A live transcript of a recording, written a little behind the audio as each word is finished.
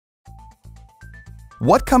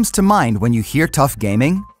What comes to mind when you hear TUF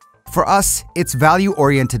gaming? For us, it's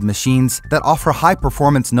value-oriented machines that offer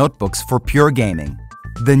high-performance notebooks for pure gaming.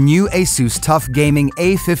 The new ASUS TUF Gaming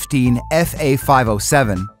A15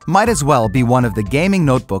 FA507 might as well be one of the gaming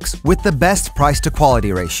notebooks with the best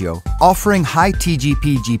price-to-quality ratio, offering high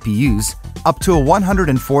TGP GPUs, up to a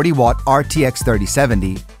 140-watt RTX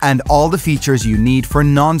 3070, and all the features you need for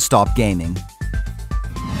non-stop gaming.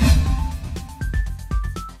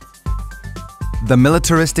 The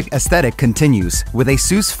militaristic aesthetic continues, with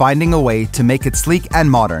ASUS finding a way to make it sleek and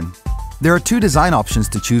modern. There are two design options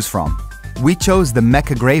to choose from. We chose the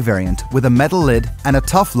Mecha Grey variant with a metal lid and a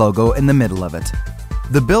TUF logo in the middle of it.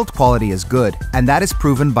 The build quality is good, and that is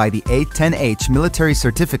proven by the A10H military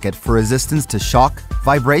certificate for resistance to shock,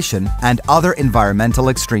 vibration, and other environmental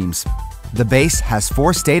extremes. The base has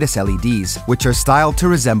 4 status LEDs, which are styled to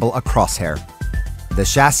resemble a crosshair. The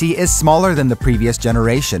chassis is smaller than the previous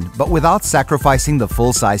generation, but without sacrificing the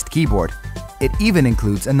full-sized keyboard. It even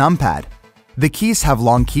includes a numpad. The keys have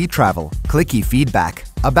long key travel, clicky feedback,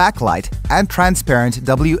 a backlight, and transparent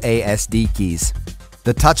WASD keys.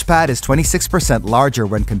 The touchpad is 26% larger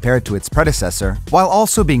when compared to its predecessor, while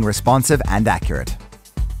also being responsive and accurate.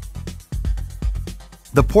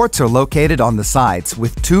 The ports are located on the sides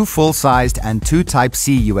with 2 full-sized and 2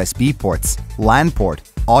 Type-C USB ports, LAN port,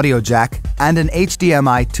 audio jack, and an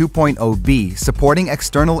HDMI 2.0B supporting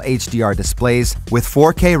external HDR displays with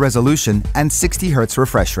 4K resolution and 60 Hz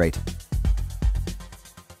refresh rate.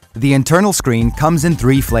 The internal screen comes in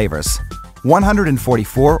 3 flavors: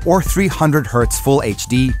 144 or 300 Hz Full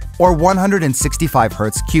HD or 165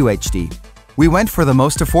 Hz QHD. We went for the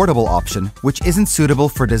most affordable option, which isn't suitable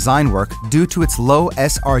for design work due to its low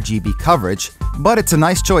sRGB coverage, but it's a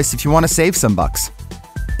nice choice if you want to save some bucks.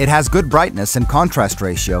 It has good brightness and contrast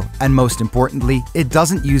ratio, and most importantly, it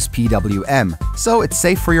doesn't use PWM, so it's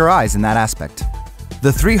safe for your eyes in that aspect.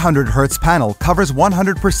 The 300 Hz panel covers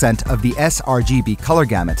 100% of the sRGB color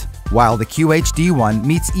gamut, while the QHD one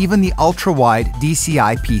meets even the ultra-wide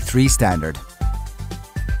DCI-P3 standard.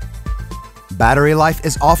 Battery life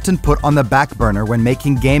is often put on the back burner when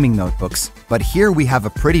making gaming notebooks, but here we have a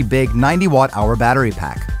pretty big 90-watt-hour battery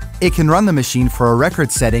pack. It can run the machine for a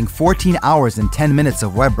record-setting 14 hours and 10 minutes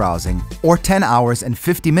of web browsing, or 10 hours and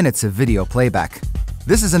 50 minutes of video playback.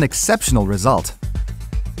 This is an exceptional result.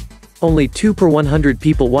 Only 2 per 100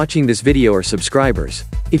 people watching this video are subscribers.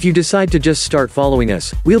 If you decide to just start following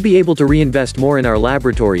us, we'll be able to reinvest more in our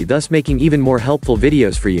laboratory, thus making even more helpful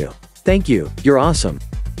videos for you. Thank you, you're awesome.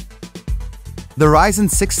 The Ryzen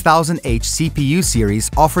 6000H CPU series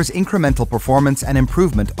offers incremental performance and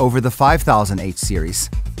improvement over the 5000H series.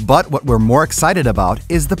 But what we're more excited about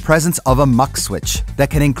is the presence of a muck switch that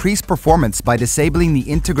can increase performance by disabling the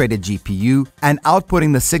integrated GPU and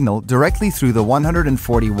outputting the signal directly through the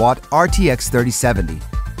 140-watt RTX 3070.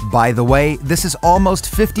 By the way, this is almost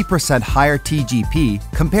 50% higher TGP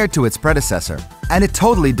compared to its predecessor, and it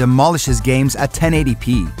totally demolishes games at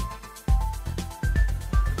 1080p.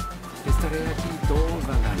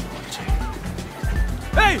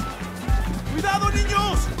 Hey! Cuidado,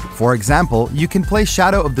 niños! For example, you can play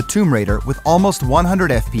Shadow of the Tomb Raider with almost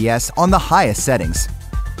 100 FPS on the highest settings.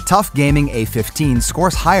 TUF Gaming A15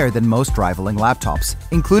 scores higher than most rivaling laptops,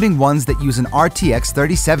 including ones that use an RTX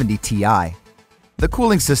 3070 Ti. The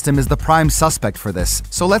cooling system is the prime suspect for this,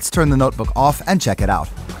 so let's turn the notebook off and check it out.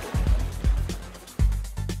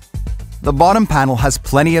 The bottom panel has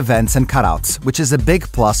plenty of vents and cutouts, which is a big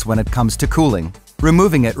plus when it comes to cooling.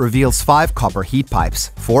 Removing it reveals 5 copper heat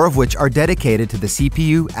pipes, 4 of which are dedicated to the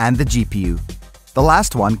CPU and the GPU. The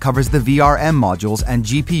last one covers the VRM modules and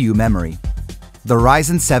GPU memory. The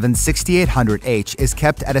Ryzen 7 6800H is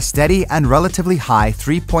kept at a steady and relatively high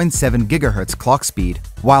 3.7 GHz clock speed,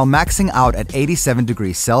 while maxing out at 87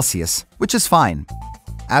 degrees Celsius, which is fine.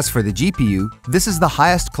 As for the GPU, this is the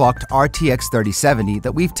highest clocked RTX 3070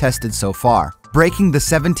 that we've tested so far, breaking the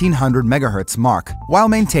 1700 MHz mark while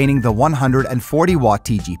maintaining the 140-watt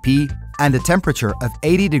TGP and a temperature of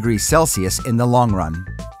 80 degrees Celsius in the long run.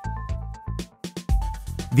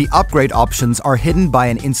 The upgrade options are hidden by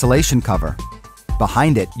an insulation cover.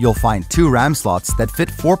 Behind it, you'll find 2 RAM slots that fit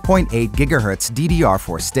 4.8 GHz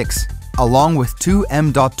DDR4 sticks, along with 2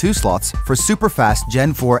 M.2 slots for super-fast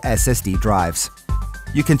Gen 4 SSD drives.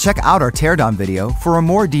 You can check out our teardown video for a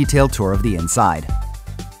more detailed tour of the inside.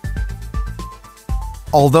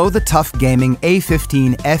 Although the TUF Gaming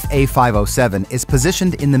A15 FA507 is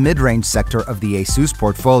positioned in the mid-range sector of the ASUS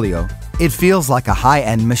portfolio, it feels like a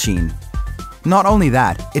high-end machine. Not only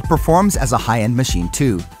that, it performs as a high-end machine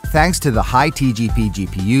too, thanks to the high TGP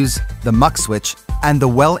GPUs, the muck switch, and the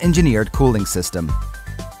well-engineered cooling system.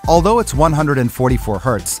 Although it's 144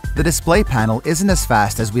 Hz, the display panel isn't as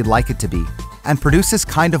fast as we'd like it to be, and produces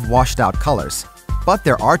kind of washed out colors. But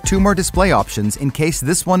there are 2 more display options in case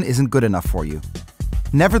this one isn't good enough for you.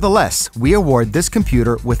 Nevertheless, we award this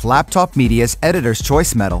computer with Laptop Media's Editor's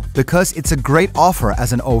Choice Medal because it's a great offer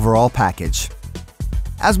as an overall package.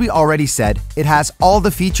 As we already said, it has all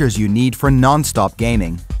the features you need for non-stop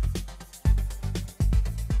gaming.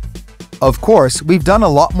 Of course, we've done a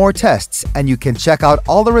lot more tests, and you can check out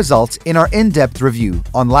all the results in our in-depth review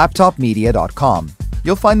on laptopmedia.com.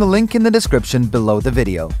 You'll find the link in the description below the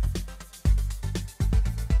video.